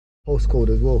Postcode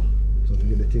as well, so I can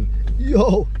get the thing.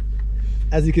 Yo,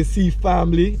 as you can see,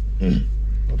 family.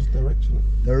 I'll just direction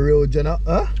it. The real Jenna,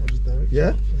 I'll just direction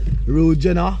yeah, it. the real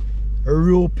Jenna, a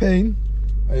real pain.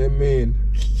 I mean,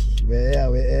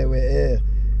 We're here.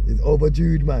 It's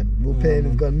overdue, man. Real pain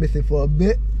has gone missing for a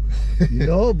bit, you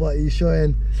know, but he's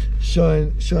showing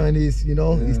his, you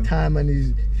know, his time and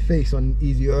his face on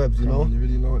Eazi Herbs, you know. You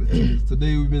really know what it is.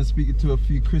 Today we've been speaking to a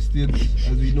few Christians,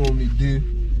 as we normally do.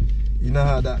 You know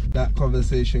how that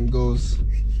conversation goes.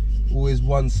 Always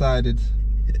one-sided.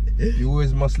 You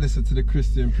always must listen to the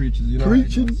Christian preachers, you know.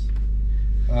 Preaching.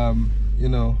 You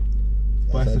know.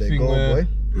 But it's the thing where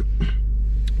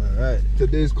alright.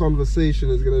 Today's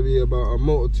conversation is gonna be about a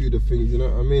multitude of things, you know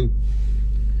what I mean?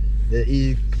 Yeah,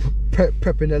 he's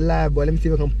prepping the live, boy. Let me see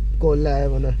if I can go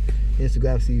live on the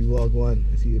Instagram, see what I go on,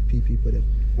 see the people there.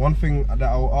 One thing that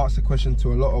I will ask the question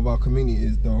to a lot of our community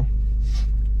is though,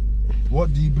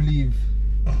 what do you believe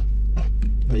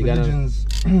the religions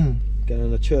Getting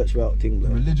on the church route thing, bro.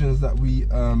 the religions that we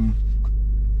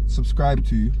subscribe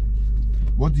to,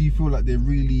 what do you feel like they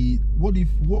really, what do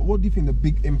you think the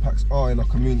big impacts are in our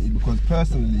community? Because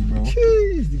personally, bro,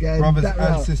 jeez, the guy brothers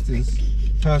and sisters,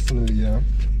 personally, yeah,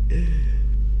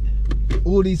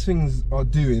 all these things are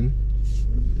doing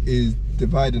is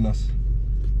dividing us.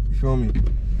 You feel me?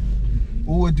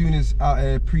 All we're doing is out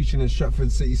here preaching in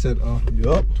Stratford City Centre.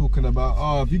 Yup. Talking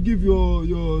about, if you give your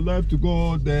life to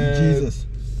God, then Jesus.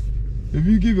 If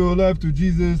you give your life to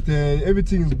Jesus, then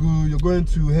everything's good. You're going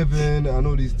to heaven and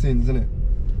all these things, isn't it?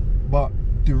 But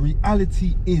the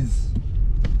reality is,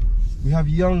 we have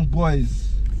young boys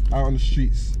out on the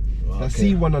streets that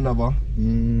see one another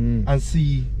and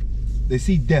they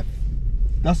see death.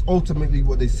 That's ultimately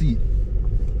what they see.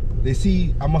 They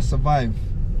see, I must survive.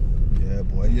 Yeah,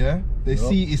 boy. Yeah? They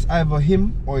see it's either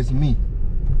him or it's me.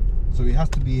 So it has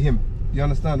to be him. You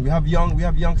understand? We have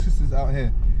young sisters out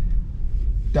here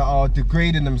that are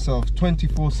degrading themselves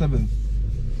 24/7.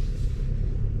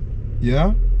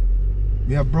 Yeah?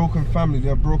 We have broken families, we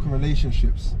have broken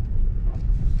relationships.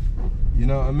 You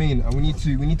know what I mean? And we need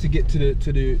to get to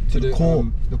the core.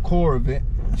 The core of it.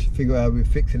 Figure out how we're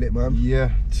fixing it, man.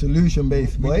 Yeah. Solution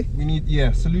based, boy. We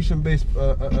need solution based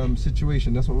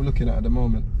situation. That's what we're looking at the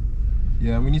moment.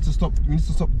 Yeah, we need to stop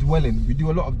dwelling. We do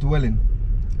a lot of dwelling.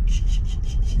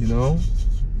 You know?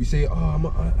 We say,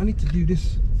 oh, I need to do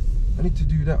this, I need to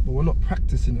do that, but we're not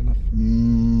practicing enough.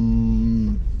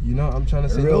 You know what I'm trying to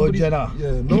say? Real Jenna.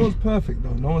 Yeah, no one's perfect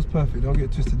though. No one's perfect. Don't get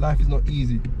it twisted. Life is not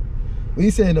easy. What are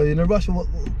you saying though? You're in a rush?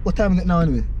 What time is it now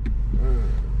anyway?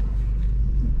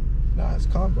 Nah, it's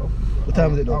calm, bro. What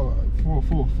time is it though? 4,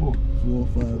 5.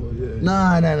 Yeah.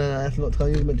 Nah, that's not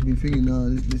time. You're meant to be thinking. No,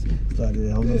 this side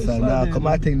there. Hold on, side. Nah, come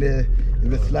my thing there.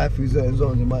 If it's slide through certain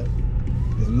zones, it might.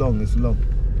 It's long. I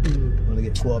wanna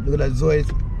get caught up. Look at that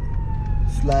Zoids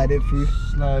sliding through.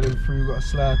 Got to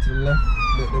slide to the left.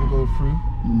 Let them go through.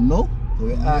 No. So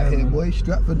we're out here, man. Boy.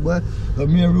 Stratford, boy. Got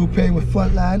me and Real Pain with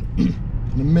Frontline.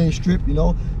 The main strip, you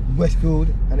know,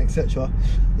 Westfield and etc.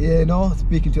 Yeah, you know,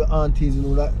 speaking to aunties and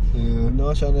all that. Yeah. You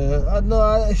know, trying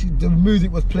to. Actually, the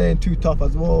music was playing too tough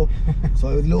as well, so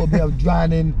it was a little bit of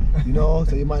drowning, you know.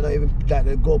 So you might not even like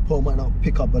the GoPro might not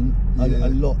pick up a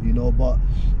lot, you know. But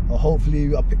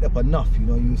hopefully I picked up enough, you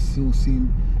know. You'll still see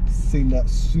that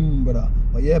soon, brother.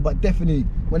 But yeah, but definitely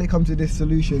when it comes to this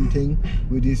solution thing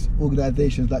with these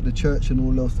organisations like the church and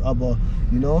all those other,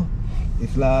 you know,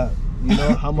 it's like. You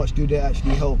know, how much do they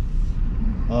actually help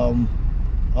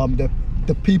the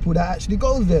people that actually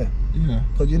goes there? Yeah.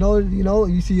 Because you know,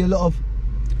 you see a lot of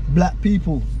black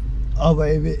people, either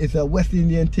if it's a West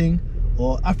Indian thing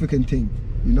or African thing,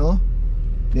 you know?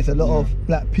 There's a lot of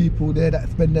black people there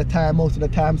that spend their time, most of the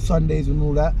time, Sundays and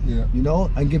all that, you know,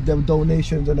 and give them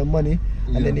donations and the money.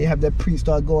 And then they have their priests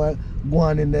start going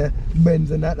in their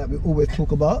Benz and that we always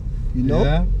talk about, you know?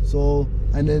 Yeah. So,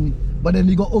 but then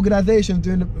you got organisations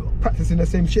practicing the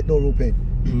same shit though, Real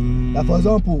Pain. Like for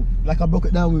example, like I broke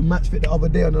it down with Match Fit the other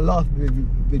day on the last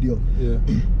video. Yeah.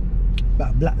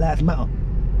 About Black Lives Matter.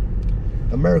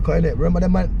 America, innit? Remember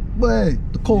them man? Boy,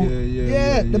 the cold.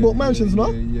 Yeah, they bought mansions,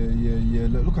 no? Yeah.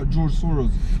 Look at George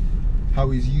Soros. How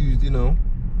he's used, you know,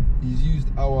 he's used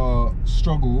our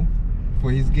struggle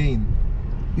for his gain.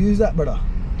 Who's that, brother?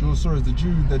 George Soros, the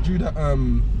Jew that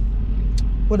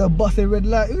with a busted red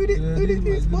light. Who did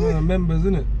this, boy? Members,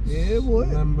 innit? Yeah, boy.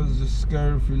 Members just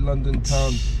scurrying through London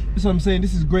town. That's what I'm saying.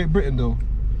 This is Great Britain, though.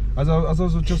 As I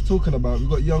was just talking about, we've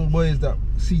got young boys that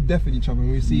see death in each other.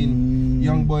 We're seeing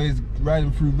young boys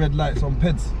riding through red lights on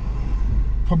peds.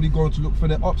 Probably going to look for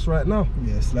their ops right now.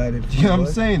 Yeah, sliding. You know what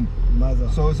I'm saying? Mother.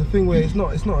 So it's a thing where it's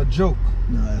not a joke.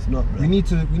 No, it's not, bro. We need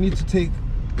to take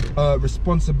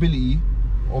responsibility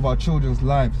of our children's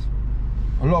lives.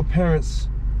 A lot of parents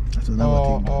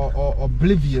are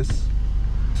oblivious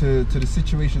to the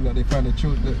situation that they find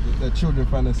their children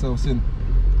find themselves in,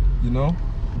 you know,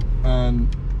 and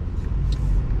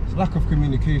it's lack of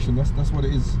communication. That's what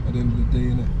it is at the end of the day,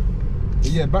 innit?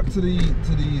 But yeah, back to these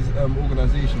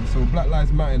organizations. So Black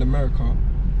Lives Matter in America,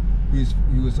 he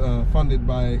was funded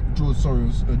by George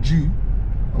Soros, a Jew,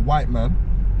 a white man.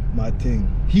 My thing.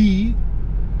 He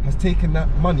has taken that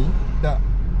money that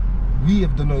we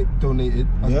have donated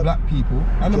as black people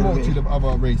and a multitude of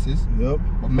other races,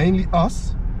 but mainly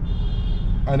us,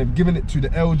 and have given it to the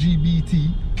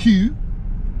LGBTQ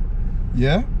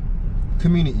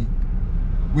community,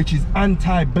 which is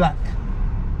anti-black.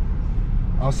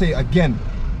 I'll say it again.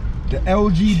 The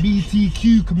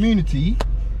LGBTQ community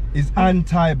is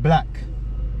anti-black.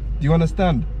 Do you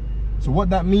understand? So what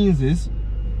that means is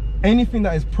anything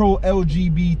that is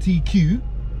pro-LGBTQ,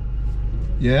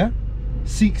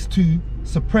 seeks to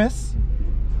suppress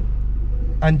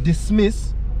and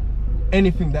dismiss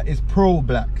anything that is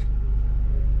pro-black.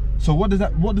 So what does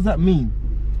that mean?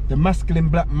 The masculine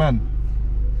black man.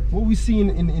 What we seeing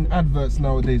in adverts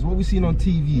nowadays, what we seeing on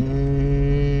TV,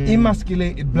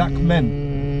 emasculated black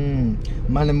men.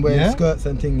 Man and wearing skirts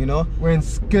and thing, you know? Wearing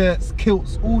skirts,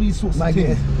 kilts, all these sorts of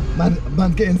things.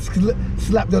 Man getting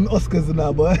slapped on Oscars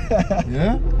now, boy.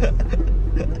 Yeah?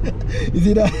 You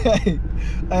see that?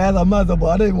 I had a mother, but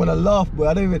I don't even want to laugh, boy.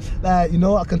 I don't even, like, you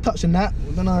know, I can touch on that.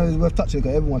 I don't know if it's worth touching,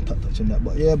 because everyone touching that,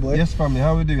 but yeah, boy. Yes, family,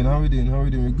 how we doing? How we doing? How we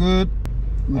doing? We good?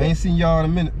 I ain't seen y'all in a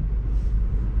minute.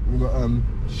 We got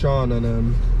Sean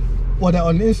and what, that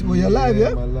on Instagram? Well, you're live,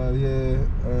 yeah? My live, yeah.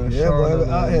 Yeah, Sean boy,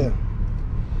 we're out here.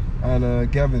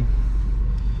 And Gavin.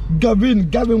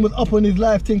 Gavin was up on his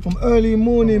live thing from early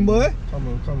morning, boy. Come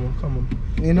on.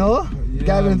 You know? Yeah,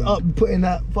 Gavin's up putting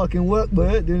that fucking work,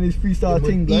 boy, doing his freestyle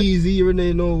thing, boy. Eazi, you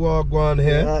already know what going on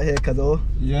here. Yeah, out here, cuzzo.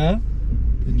 Yeah?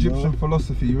 Egyptian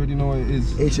philosophy, you already know what it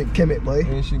is. Ancient Kemet, boy.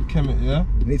 Ancient Kemet, yeah?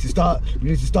 We need to start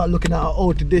looking at our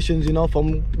old traditions, you know,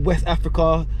 from West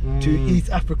Africa to East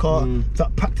Africa.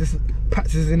 Start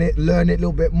practicing it, learn it a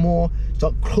little bit more,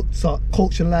 start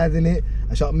culturalizing it,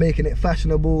 and start making it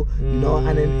fashionable, you know,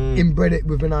 and then inbred it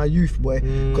within our youth, boy.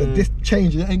 Because this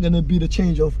change ain't gonna be the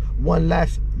change of one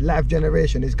life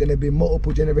generation. It's gonna be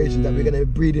multiple generations that we're gonna be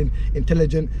breeding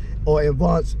intelligent or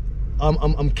advanced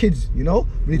kids, you know.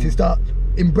 We need to start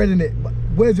inbreeding it. But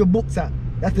where's your books at?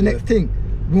 That's the next thing.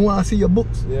 We want to see your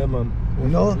books. Yeah, man. You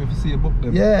know. We have to see your book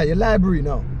then. Yeah, your library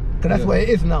now. Cause that's where it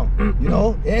is now. You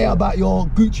know. It ain't about your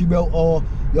Gucci belt or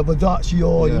your Versace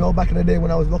or you know, back in the day when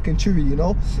I was rocking Chewy. You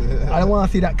know. I don't want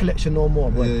to see that collection no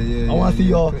more, bro. I want to see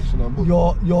your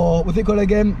what's it called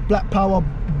again? Black Power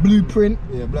blueprint.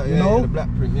 Yeah, black. You know? The black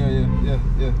print. Yeah.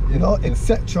 You know,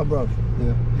 etc., bro.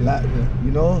 Like,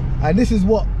 you know, and this is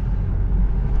what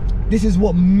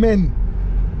men.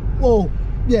 Whoa,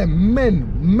 yeah,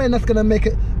 men that's gonna make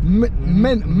it.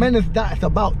 Men is that's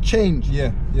about change.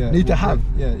 Yeah. Need to have.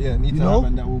 Need to have,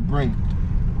 and that will bring.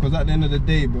 Because at the end of the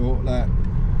day, bro, like,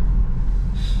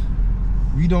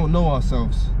 we don't know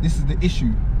ourselves. This is the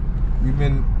issue. We've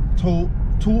been taught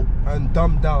and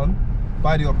dumbed down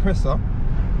by the oppressor.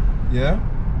 Yeah,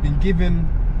 been given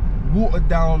watered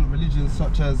down religions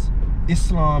such as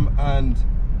Islam and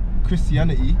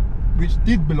Christianity, which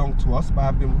did belong to us, but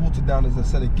have been watered down, as I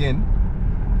said again.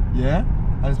 Yeah,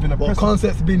 and it's been a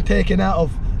concepts been taken out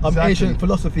of ancient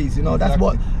philosophies. You know, that's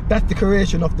the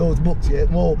creation of those books. Yeah,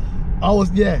 well,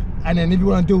 and then if you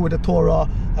want to deal with the Torah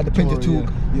and the Pentateuch,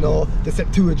 you know, the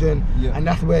Septuagint, and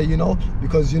that's where, you know,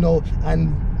 because, you know,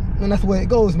 and that's where it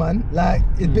goes, man. Like,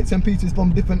 it's bits and pieces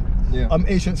from different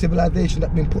ancient civilizations that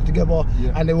have been put together,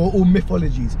 and they were all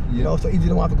mythologies. You know, so easy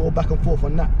don't have to go back and forth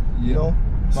on that. You know.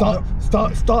 Start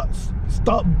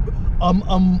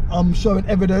showing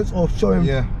evidence or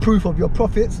showing proof of your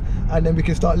prophets, and then we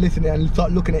can start listening and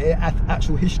start looking at it as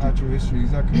actual history. Actual history,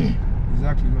 exactly.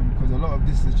 Exactly, man. Because a lot of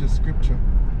this is just scripture.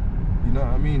 You know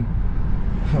what I mean?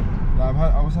 Like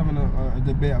I was having a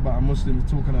debate about a Muslim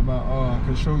talking about, oh, I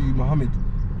can show you Muhammad.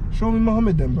 Show me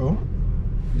Muhammad then, bro.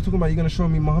 You're talking about you're gonna show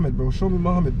me Muhammad, bro. Show me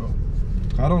Muhammad, bro.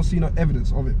 I don't see no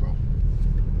evidence of it, bro.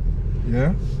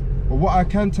 Yeah? But what I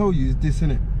can tell you is this,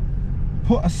 innit?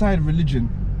 Put aside religion,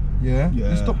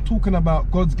 Let's stop talking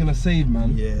about God's gonna save,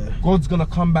 man. God's gonna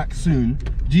come back soon.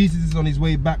 Jesus is on his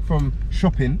way back from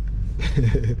shopping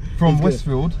from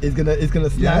Westfield. He's gonna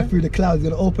slide through the clouds. He's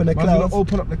gonna open the clouds. He's gonna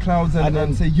open up the clouds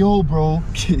and say, yo, bro,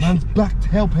 man's back to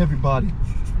help everybody.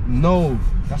 No,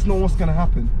 that's not what's gonna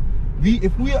happen.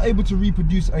 If we are able to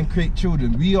reproduce and create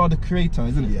children, we are the creator,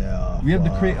 isn't it? Yeah. We have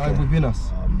the creator within us.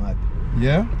 Oh, mad.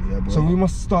 Yeah, so we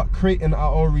must start creating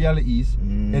our own realities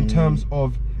in terms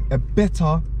of a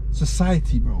better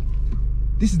society, bro.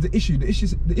 This is the issue. The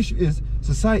issue is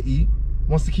society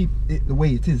wants to keep it the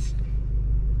way it is.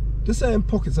 There's certain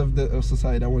pockets of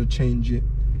society that want to change it,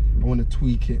 I want to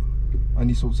tweak it, and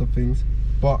these sorts of things,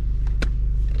 but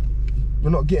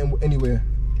we're not getting anywhere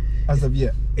as of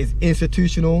yet. It's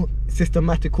institutional,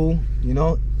 systematical, you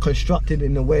know, constructed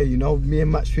in a way, you know. Me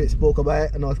and Matchfit spoke about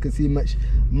it, and I can see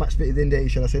Matchfit is in there.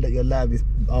 Should I say that you're live? Is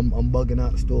I'm bugging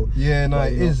out the store. Yeah, no,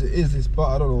 it is. It's, but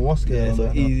I don't know what's going on. Yeah, so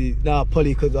right easy. Nah,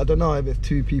 probably because I don't know if it's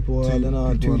two people or I don't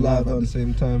know, two live at the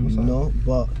same time. You know,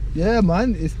 but yeah,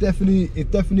 man, it's definitely,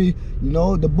 you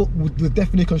know, the book was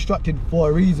definitely constructed for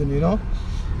a reason, you know.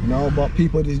 You know, but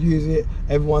people just use it.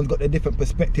 Everyone's got a different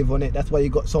perspective on it. That's why you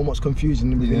got so much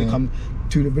confusion when it comes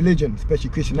to the religion,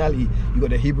 especially Christianity. You got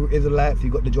the Hebrew Israelites,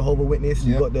 you got the Jehovah's Witness,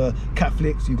 you got the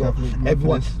Catholics, you got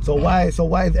everyone. So why is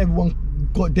everyone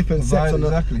got different sects on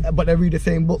but they read the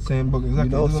same book? Same book,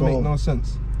 exactly. You know, it doesn't make no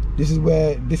sense. This is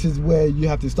where you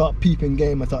have to start peeping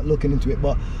game and start looking into it.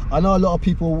 But I know a lot of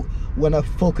people want to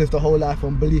focus the whole life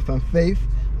on belief and faith,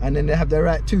 and then they have their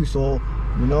right too. So,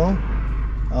 you know,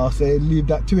 I'll say leave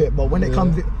that to it. But when it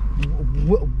comes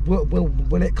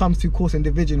to causing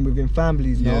division within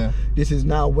families, you know, this is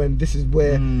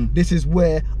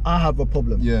where I have a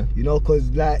problem. You know, because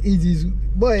like Eazi's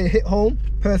boy hit home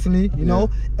personally, you know,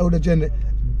 elder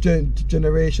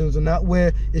generations and that,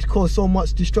 where it's caused so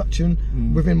much destruction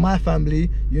within my family,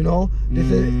 you know.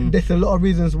 There's a lot of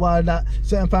reasons why that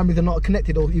certain families are not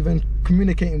connected or even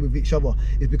communicating with each other.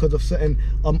 It's because of certain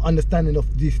understanding of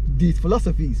these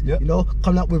philosophies, you know,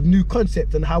 coming up with new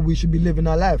concepts and how we should be living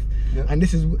our life. And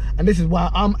this is why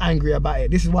I'm angry about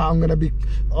it. This is why I'm gonna be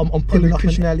I'm pulling up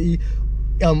Christianity,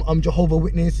 Jehovah's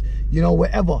Witness, you know,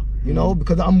 wherever, you know,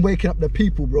 because I'm waking up the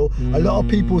people, bro. A lot of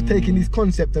people taking these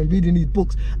concepts and reading these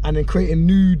books and then creating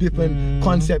new different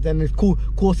concepts, and it's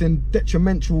causing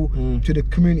detrimental to the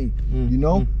community, you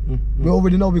know. We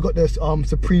already know we got this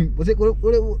supreme, was it what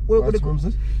it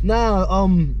called? Nah,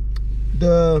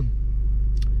 the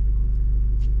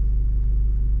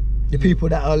people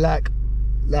that are like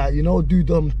you know, do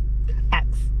them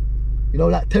acts, you know,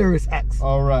 like terrorist acts.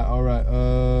 All right.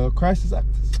 Crisis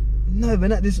actors. No, but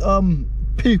not this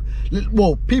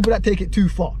people that take it too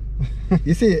far.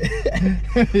 You see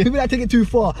it? People that take it too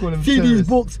far. See these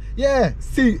books,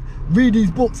 read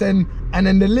these books and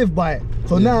then they live by it.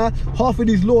 So now half of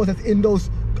these laws that's in those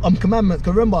commandments.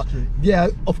 Cause remember,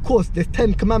 of course, there's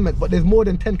 10 commandments, but there's more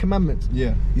than 10 commandments.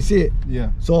 You see it?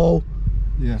 So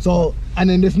and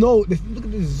then look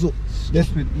at this zook.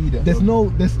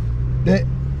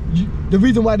 The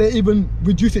reason why they even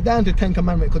reduce it down to 10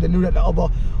 commandments, because they knew that the other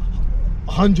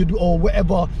 100 or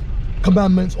whatever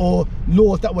commandments or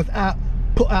laws that was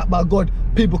put out by God,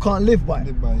 people can't live by.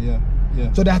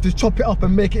 So they have to chop it up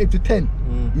and make it into 10.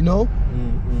 You know.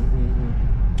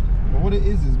 But what it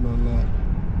is, man, like,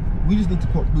 we just need to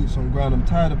put boots on ground. I'm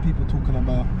tired of people talking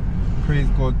about praise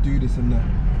God, do this and that.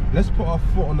 Let's put our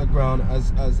foot on the ground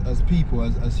as people,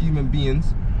 as human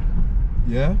beings.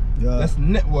 Let's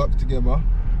network together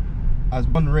as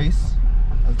one race,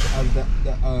 as that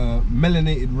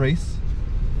melanated race,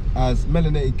 as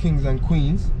melanated kings and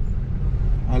queens,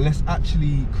 and let's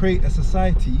actually create a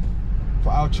society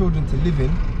for our children to live in,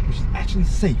 which is actually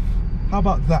safe. How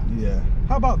about that?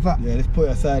 How about that? Let's put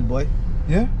it aside, boy.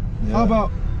 How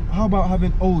about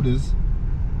having elders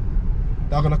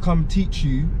that are gonna come teach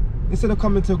you, instead of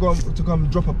coming to come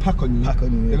drop a pack on you,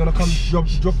 they're gonna come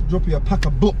drop you a pack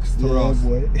of books to Ras.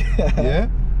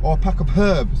 Or a pack of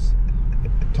herbs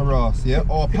to Ras,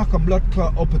 or a pack of blood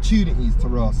clot opportunities to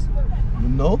Ras.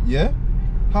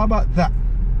 How about that?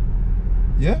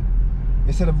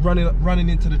 Instead of running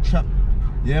into the trap,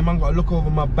 man gotta look over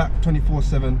my back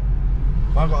 24/7.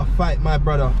 Man gotta fight my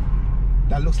brother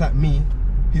that looks like me.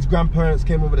 His grandparents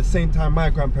came over the same time my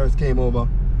grandparents came over,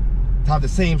 to have the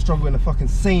same struggle in the fucking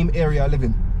same area I live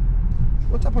in.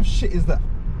 What type of shit is that?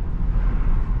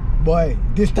 Boy,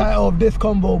 this title of this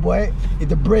combo, boy, is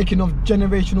the breaking of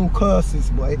generational curses,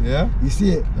 boy. You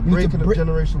see it? The breaking of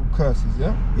generational curses,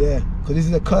 because this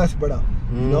is a curse, brother.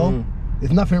 You know?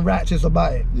 There's nothing righteous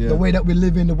about it. The way that we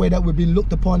live in, the way that we've been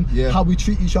looked upon, how we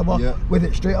treat each other, with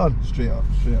it straight on. Straight up,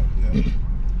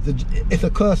 it's a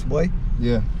curse, boy.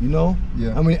 You know?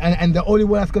 I mean, and the only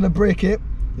one that's gonna break it,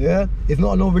 it's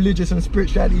not no religious and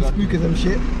spirituality, spookism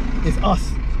shit. It's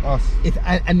us. It's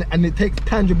and it takes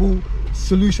tangible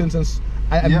solutions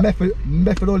and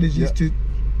methodologies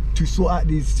to sort out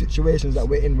these situations that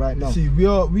we're in right now. See, we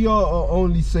are our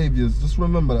only saviors. Just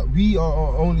remember that we are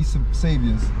our only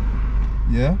saviors.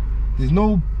 There's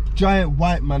no giant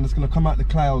white man that's gonna come out the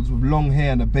clouds with long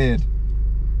hair and a beard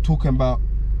talking about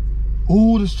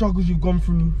all the struggles you've gone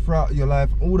through throughout your life,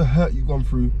 all the hurt you've gone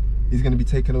through is going to be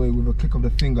taken away with a click of the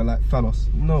finger like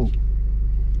Thanos. No.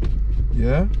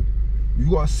 Yeah? You've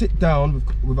got to sit down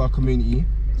with our community,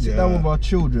 sit down with our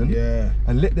children,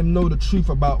 and let them know the truth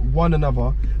about one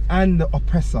another and the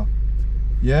oppressor.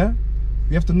 Yeah?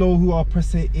 We have to know who our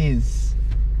oppressor is.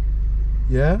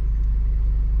 Yeah?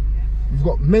 We've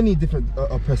got many different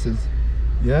oppressors.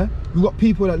 Yeah? We've got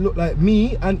people that look like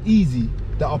me and Eazi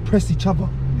that oppress each other.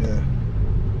 Yeah.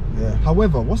 Yeah.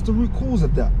 However, what's the root cause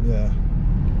of that? Yeah.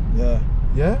 Yeah.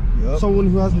 Yeah? Yep. Someone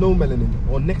who has no melanin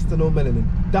or next to no melanin.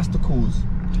 That's the cause.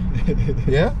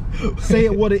 Yeah? Say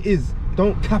it what it is.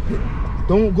 Don't cap it.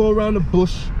 Don't go around the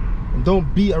bush and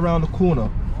don't beat around the corner.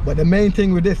 But the main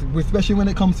thing with this, especially when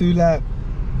it comes to like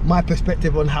my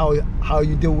perspective on how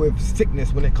you deal with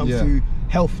sickness when it comes to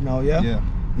health now, you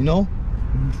know,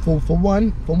 for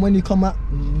one, from when you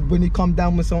come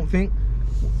down with something,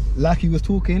 like he was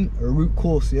talking, a root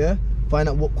cause, find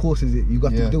out what causes it. You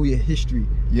got to do your history,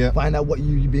 find out what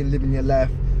you've been living your life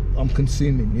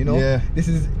consuming, you know. This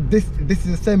is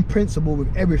the same principle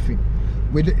with everything.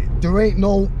 There ain't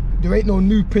no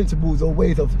new principles or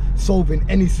ways of solving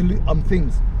any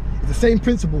things. It's the same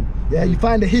principle. You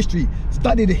find the history,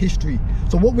 study the history.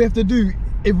 So what we have to do,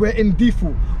 if we're in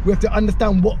default, we have to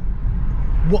understand what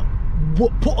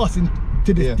put us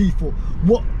into this default,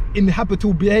 what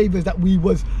inhabitable behaviors that we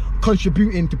was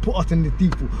contributing to put us in this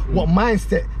default, what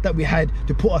mindset that we had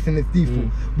to put us in this default.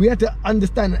 We have to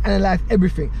understand and analyze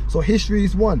everything. So history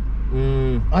is one.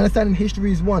 Understanding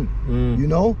history is one. You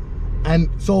know, and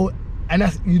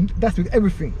that's with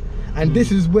everything. And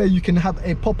this is where you can have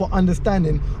a proper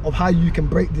understanding of how you can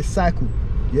break this cycle.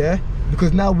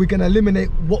 Because now we're gonna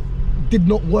eliminate what did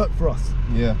not work for us.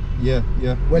 We're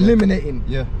eliminating.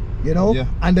 You know,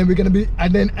 and then we're gonna be,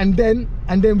 and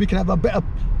then we can have a better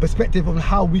perspective on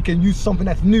how we can use something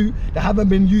that's new that haven't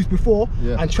been used before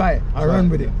and try it and run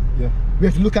with it. We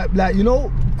have to look at, like, you know,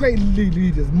 great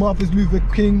leaders, Martin Luther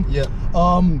King, you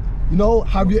know,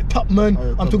 Harriet Tubman.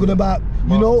 I'm talking about,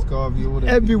 you know,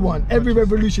 everyone, every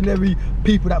revolutionary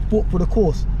people that fought for the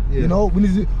cause. You know,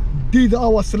 these are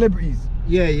our celebrities.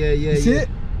 You see it?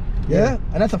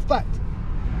 And that's a fact.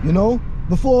 You know,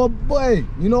 before, boy,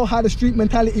 you know how the street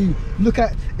mentality. Look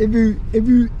at if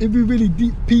you really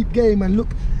deep peep game and look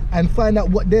and find out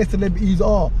what their celebrities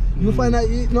are. You'll find out,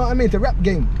 you know what I mean? It's a rap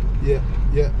game. You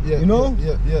know?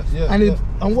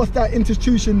 And what's that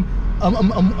institution?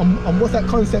 What's that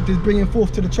concept is bringing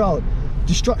forth to the child?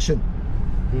 Destruction,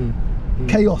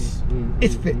 chaos,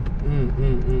 it's fit.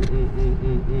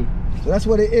 So that's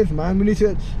what it is, man.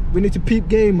 We need to peep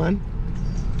game, man.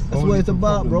 That's what it's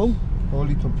about, bro. Whole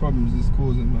heap of problems it's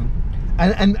causing, man.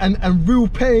 And real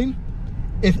pain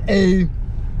is a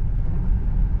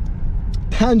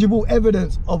tangible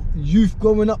evidence of youth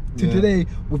growing up to today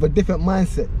with a different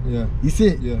mindset. You see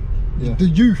it? The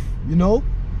youth, you know?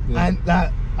 And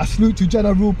like, I salute to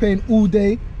Jenna Real Pain all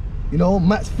day. You know,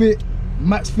 Matt's fit,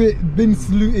 been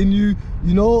saluting you,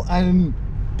 you know, and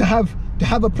to have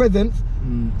a presence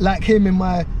like him in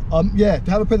my to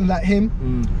have a presence like him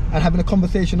and having a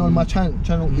conversation on my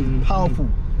channel is powerful,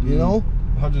 you know.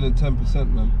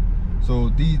 110%, man. So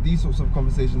these sorts of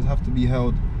conversations have to be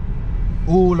held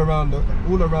all around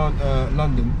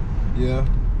London.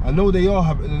 I know they are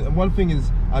happening, and one thing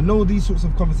is, I know these sorts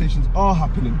of conversations are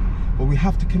happening, but we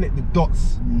have to connect the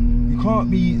dots. You can't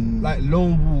be like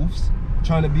lone wolves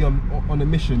trying to be on a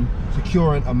mission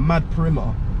securing a mad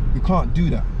perimeter. You can't do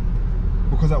that,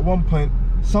 because at one point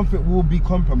something will be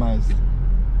compromised.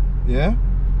 And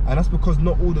that's because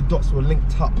not all the dots were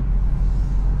linked up.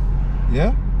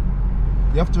 You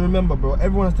have to remember, bro,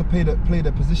 everyone has to play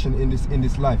their position in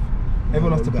this life.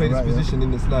 Everyone has to play this position in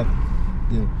this life.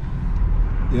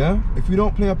 If we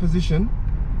don't play a position,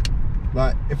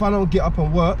 like if I don't get up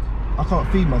and work, I can't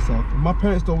feed myself. If my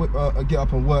parents don't get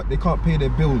up and work, they can't pay their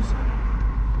bills,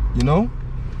 you know.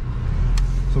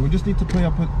 So we just need to play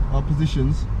our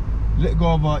positions, let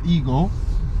go of our ego.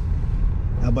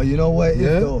 But you know what it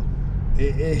is though?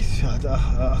 It is.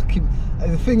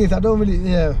 The thing is, I don't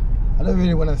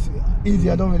really want to.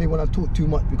 Eazi, I don't really want to talk too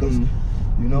much because,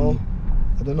 you know,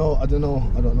 I don't know.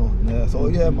 So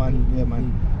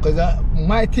man. Because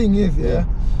my thing is,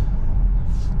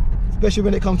 especially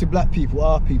when it comes to black people,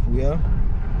 our people,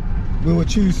 we'll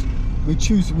choose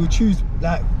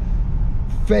like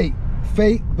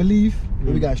faith, belief.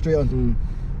 We got straight on.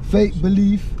 Faith,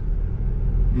 belief,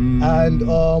 and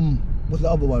what's the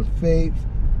other one? Faith,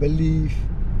 belief,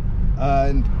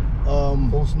 and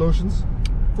false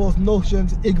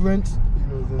notions, ignorance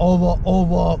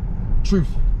over truth,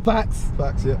 facts,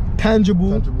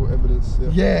 tangible evidence,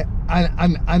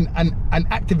 and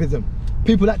activism.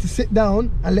 People like to sit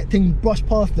down and let things brush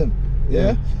past them.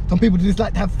 Yeah. Some people just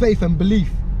like to have faith and belief.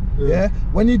 Yeah.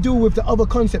 When you deal with the other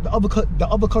concept, the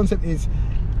other concept is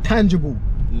tangible.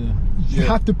 Yeah. You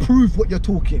have to prove what you're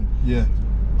talking. Yeah.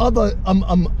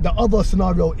 The other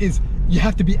scenario is you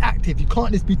have to be active. You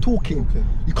can't just be talking. Okay.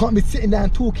 You can't be sitting there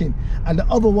and talking. And the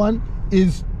other one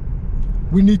is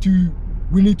we need to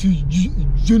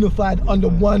unified under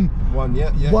one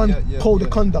code of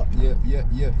conduct.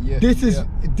 This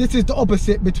is the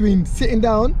opposite between sitting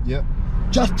down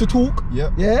just to talk.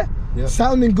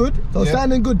 Sounding good. So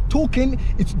sounding good, talking,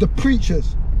 it's the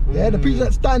preachers. The preachers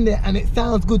that stand there and it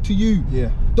sounds good to you.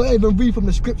 Don't even read from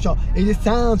the scripture. It just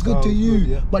sounds good to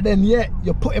you. But then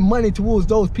you're putting money towards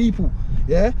those people.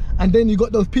 And then you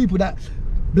got those people that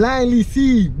blindly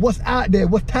see what's out there,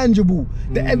 what's tangible,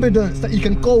 the evidence that you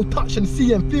can go touch and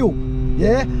see and feel.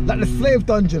 Like the slave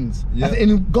dungeons as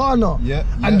in Ghana,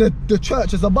 and the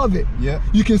church is above it.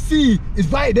 You can see it's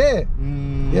right there.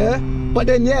 But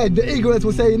then the ignorance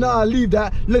will say, nah, leave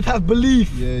that, let's have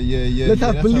belief. Let's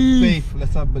have belief.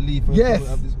 Let's have belief. Yes.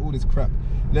 All this crap.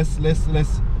 Let's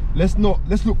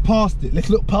look past it. Let's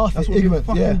look past That's it. What we've been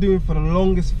fucking doing for the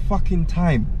longest fucking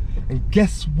time. And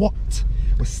guess what?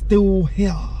 We're still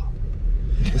here.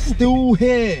 We're still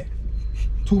here.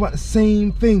 Talk about the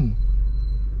same thing.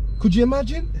 Could you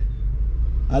imagine?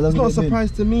 It's not a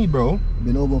surprise to me, bro.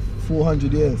 Been over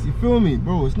 400 years. You feel me,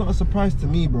 bro? It's not a surprise to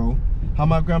me, bro. How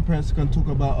my grandparents can talk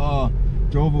about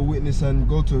Jehovah's Witness and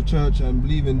go to a church and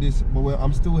believe in this, but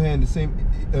I'm still here in the same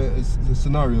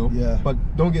scenario. But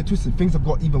don't get twisted. Things have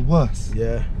got even worse.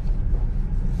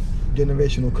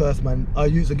 Generational curse, man. Our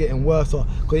youths are getting worse.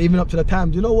 Because even up to the time,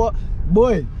 do you know what?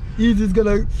 Boy, Eazi's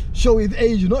gonna show his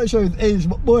age. Not show his age,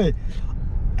 but boy.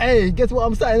 Hey, guess what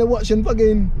I'm starting to watching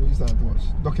fucking... What are you starting to watch?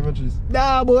 Documentaries?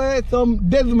 Nah, boy. Some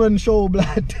Desmond show,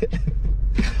 blood.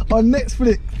 On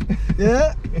Netflix.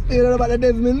 You know about the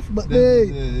Desmonds? But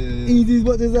Eazi's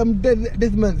watching some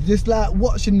Desmonds. Just like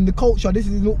watching the culture. This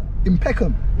is in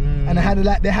Peckham. And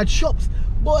they had shops.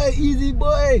 Boy, Eazi,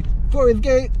 boy. Forest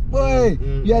Gate, boy.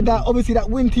 You had that, obviously that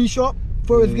Winty shop,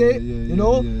 Forest Gate, you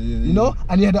know,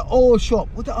 and you had the old shop.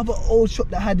 What's the other old shop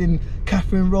that had in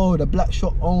Catherine Road, a black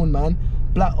shop owned, man?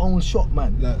 Black owned shop,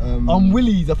 man. Like,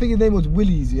 Willie's, I think his name was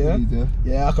Willie's, I can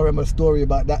remember a story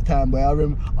about that time where I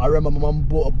remember my mum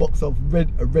bought a box of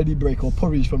ready break or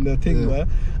porridge from the thing, where,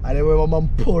 and then when my mum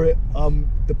pour it,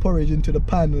 the porridge into the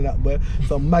pan and that, where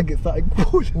some maggots started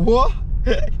crawling. What?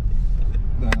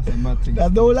 Nah, that's a mad thing.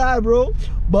 That's no lie, bro.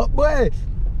 But boy,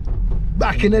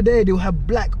 back in the day, they'll have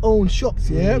black owned shops,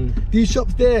 These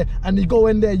shops there, and you go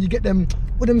in there, you get them,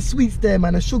 with them sweets there,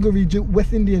 man, the sugary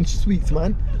West Indian sweets,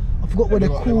 man. I forgot what they're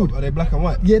called. Are they black and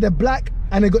white? Yeah, they're black,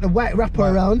 and they got the white wrapper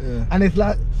around, and it's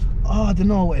like, I don't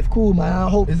know what it's called, man. I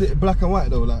hope. Is it black and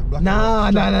white though? Like black nah.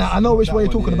 I know which one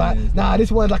you're talking about. Nah,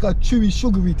 this one's like a chewy,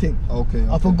 sugary thing. Okay.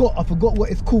 I forgot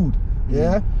what it's called.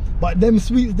 But them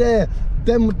sweets there,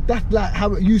 that's like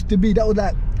how it used to be. That was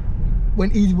like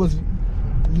when Eazi was,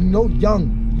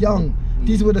 young.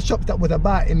 These were the shops that was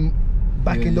about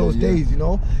back in those days,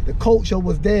 The culture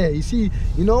was there, you see,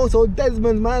 So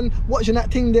Desmond, man, watching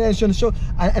that thing there and trying to show,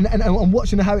 and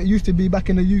watching how it used to be back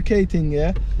in the UK thing,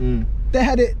 They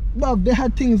had it, well, they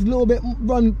had things a little bit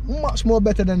run much more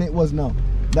better than it was now.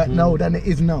 Than it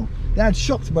is now. They had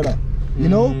shops, brother,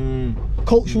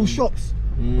 cultural shops.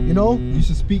 We used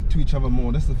to speak to each other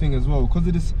more. That's the thing as well. Because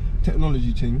of this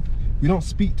technology thing, we don't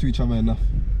speak to each other enough.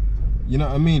 You know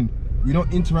what I mean? We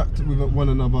don't interact with one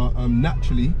another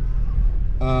naturally.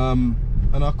 And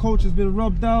our culture's been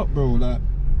rubbed out, bro. Like,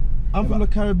 I'm from the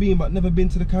Caribbean, but never been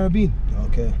to the Caribbean.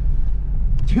 Okay.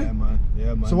 Yeah, man.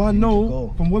 So I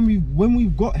know from when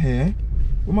we've got here,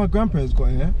 when my grandparents got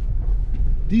here,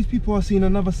 these people are seeing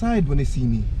another side when they see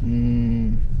me.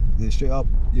 They're straight up.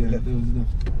 Yeah, left.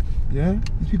 Yeah,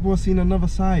 these people are seeing another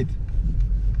side.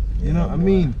 You know what I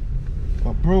mean?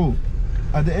 But bro,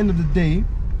 at the end of the day,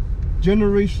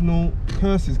 generational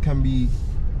curses can be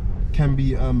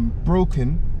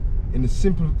broken in the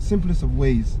simplest of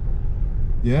ways.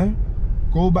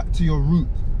 Go back to your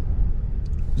roots.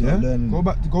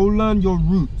 Go learn your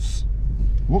roots.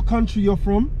 What country you're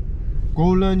from, go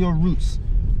learn your roots.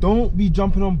 Don't be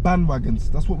jumping on bandwagons.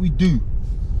 That's what we do.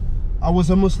 I was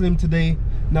a Muslim today,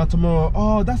 now tomorrow,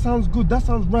 oh, that sounds good, that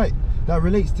sounds right, that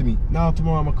relates to me. Now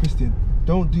tomorrow I'm a Christian.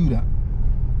 Don't do that.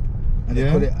 And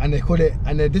they call it,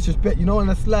 and they disrespect, on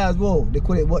the sly as well. They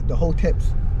call it what? The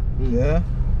hoteps.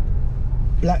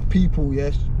 Black people,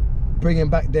 bringing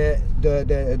back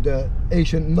the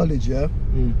ancient knowledge,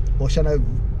 or trying to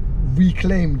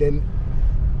reclaim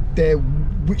their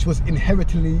which was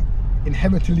inherently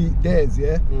inherently theirs,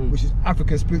 yeah, which is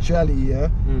African spirituality, yeah.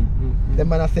 Then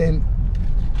man are saying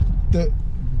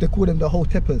they call them the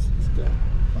Hoteppers.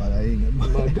 Oh, that ain't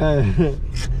my guy, he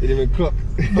didn't even clock.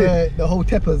 But the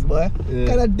Hoteppers, boy. Yeah.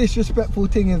 Kind of disrespectful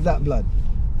thing is that, blood.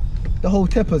 The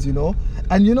Hoteppers, you know.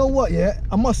 And you know what, yeah?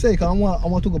 I must say, cause I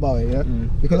want to talk about it, yeah.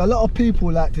 Because a lot of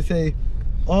people like to say,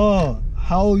 oh,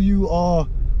 how you are,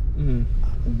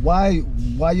 why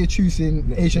you're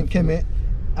choosing ancient Kemet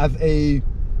as a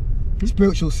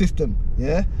spiritual system,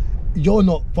 yeah. You're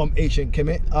not from ancient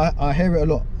Kemet. I hear it a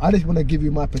lot. I just want to give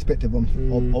you my perspective of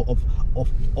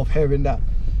hearing that,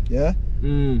 yeah.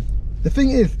 The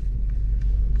thing is,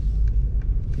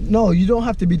 no, you don't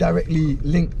have to be directly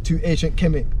linked to ancient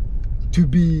Kemet to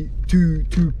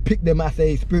pick them as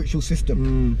a spiritual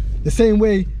system. The same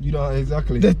way, you know,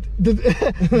 exactly.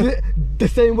 The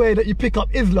same way that you pick up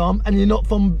Islam and you're not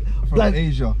from like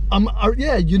Asia.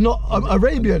 Yeah, you're not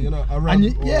Arabian. You're not Arab, and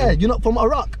you're not from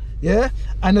Iraq. Yeah,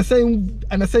 and the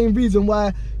same reason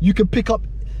why you can pick up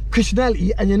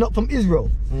Christianity and you're not from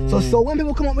Israel. So when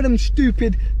people come up with them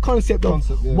stupid concept of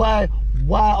why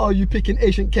are you picking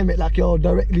ancient Kemet like you're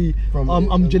directly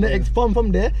from genetics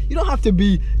from there, you don't have to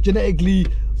be genetically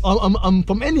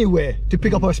from anywhere to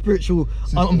pick up a spiritual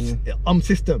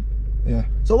system. Yeah.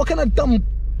 So what kind of dumb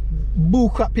bull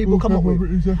crap people come up with,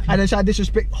 and then try to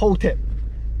disrespect Hotep,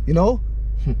 you know?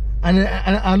 And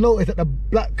I noticed that the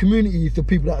black community is the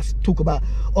people that talk about,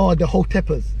 oh, the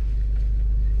Hoteppers.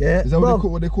 Yeah. Is that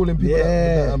what they're calling people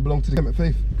that belong to the Kemet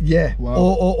faith? Yeah. Wow.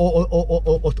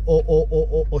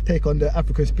 Or take on the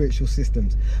African spiritual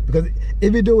systems. Because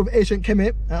if you deal with ancient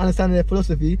Kemet and understanding their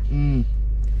philosophy,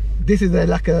 this is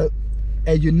like a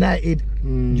united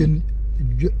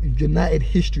united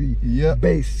history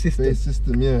based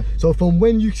system. Yeah. So from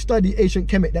when you study ancient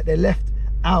Kemet that they left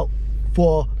out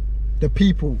for the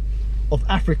people of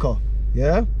Africa,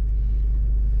 yeah,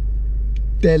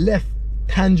 they left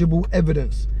tangible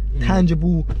evidence,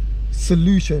 tangible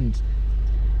solutions,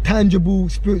 tangible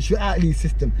spirituality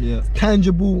system,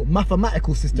 tangible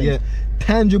mathematical systems,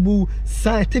 tangible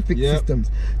scientific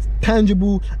systems,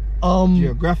 tangible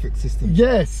geographic systems.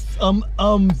 Yes,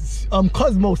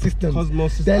 cosmos systems.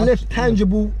 They left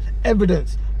tangible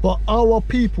evidence for our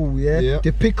people,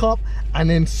 to pick up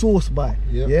and then source by.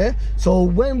 So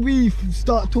when we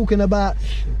start talking about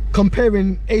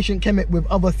comparing ancient Kemet with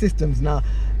other systems now,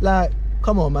 like,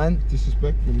 come on, man.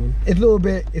 Disrespectful, man. It's a little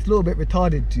bit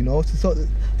retarded, you know. So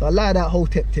I like that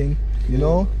Hotep thing, you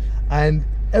know, and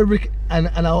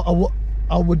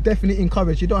I would definitely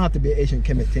encourage. You don't have to be an ancient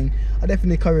Kemet thing. I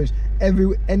definitely encourage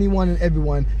anyone and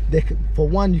everyone. For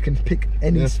one, you can pick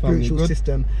any spiritual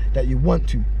system that you want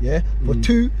to. Yeah. For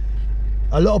two,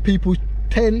 a lot of people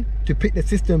tend to pick the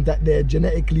system that they're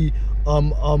genetically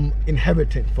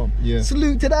inherited from. Yeah.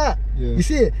 Salute to that. Yeah. You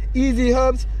see it. Eazi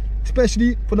herbs,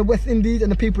 especially from the West Indies and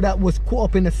the people that was caught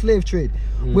up in the slave trade.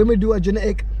 When we do a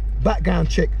genetic background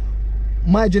check,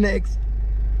 my genetics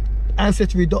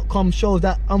ancestry.com shows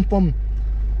that I'm from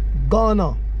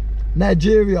Ghana,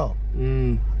 Nigeria,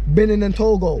 Benin and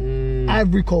Togo,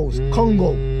 Ivory Coast,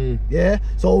 Congo. Yeah.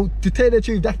 So to tell the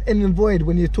truth, that's end and void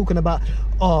when you're talking about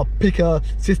pick a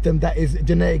system that is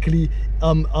genetically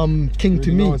king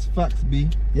to me. No, it's facts, B.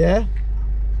 Yeah.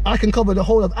 I can cover the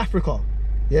whole of Africa.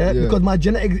 Yeah. Because my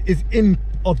genetics is in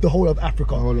of the whole of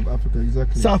Africa. The whole of Africa,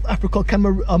 exactly. South Africa,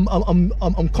 Cameroon,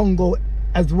 Congo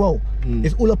as well.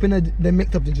 It's all up in the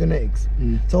mix of the genetics.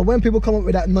 So when people come up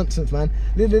with that nonsense, man,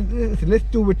 let's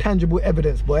do with tangible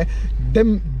evidence, boy.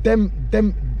 Them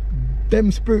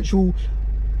spiritual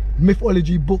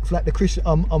mythology books like the Christian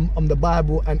the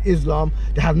Bible and Islam,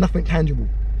 they have nothing tangible.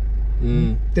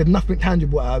 There's nothing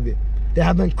tangible out of it. They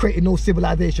haven't created no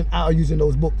civilization out of using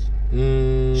those books.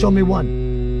 Show me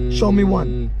one. Show me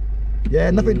one.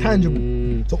 Yeah, nothing tangible.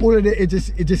 So all of it,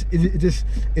 it's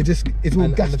all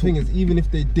gas. And the thing is, even if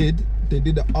they did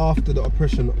it after the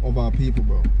oppression of our people,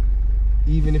 bro.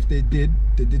 Even if they did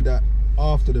that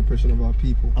after the oppression of our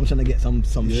people. I'm trying to get some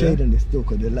shade on this still,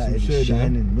 because the light is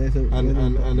shining.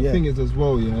 And the thing is as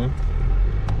well,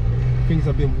 things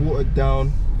have been watered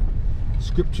down.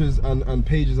 Scriptures and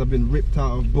pages have been ripped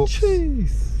out of books.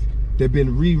 Jeez. They've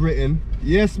been rewritten.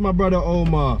 Yes, my brother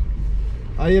Omar.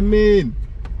 I mean,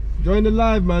 join the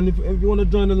live, man. If you want to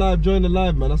join the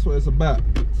live, man. That's what it's about.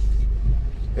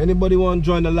 Anybody want to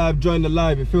join the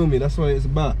live, you feel me? That's what it's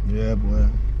about. Yeah, boy.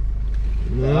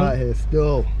 Out here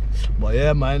still. But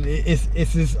yeah, man, it's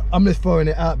just, I'm just throwing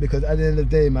it out because at the end of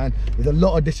the day, man, there's a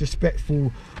lot of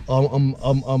disrespectful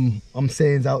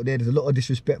sayings out there. There's a lot of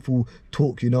disrespectful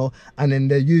talk, you know, and then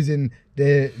they're using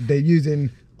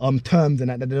terms and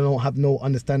that they don't have no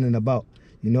understanding about,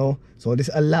 you know. So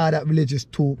just allow that religious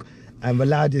talk and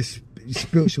rely this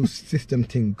spiritual system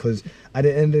thing, because at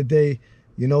the end of the day,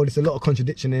 you know, there's a lot of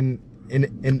contradiction in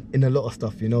a lot of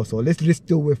stuff, you know. So let's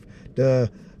deal with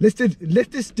the let's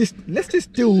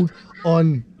just deal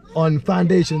on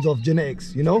foundations of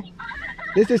genetics, you know.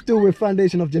 Let's just deal with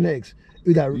foundation of genetics.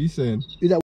 What are you saying?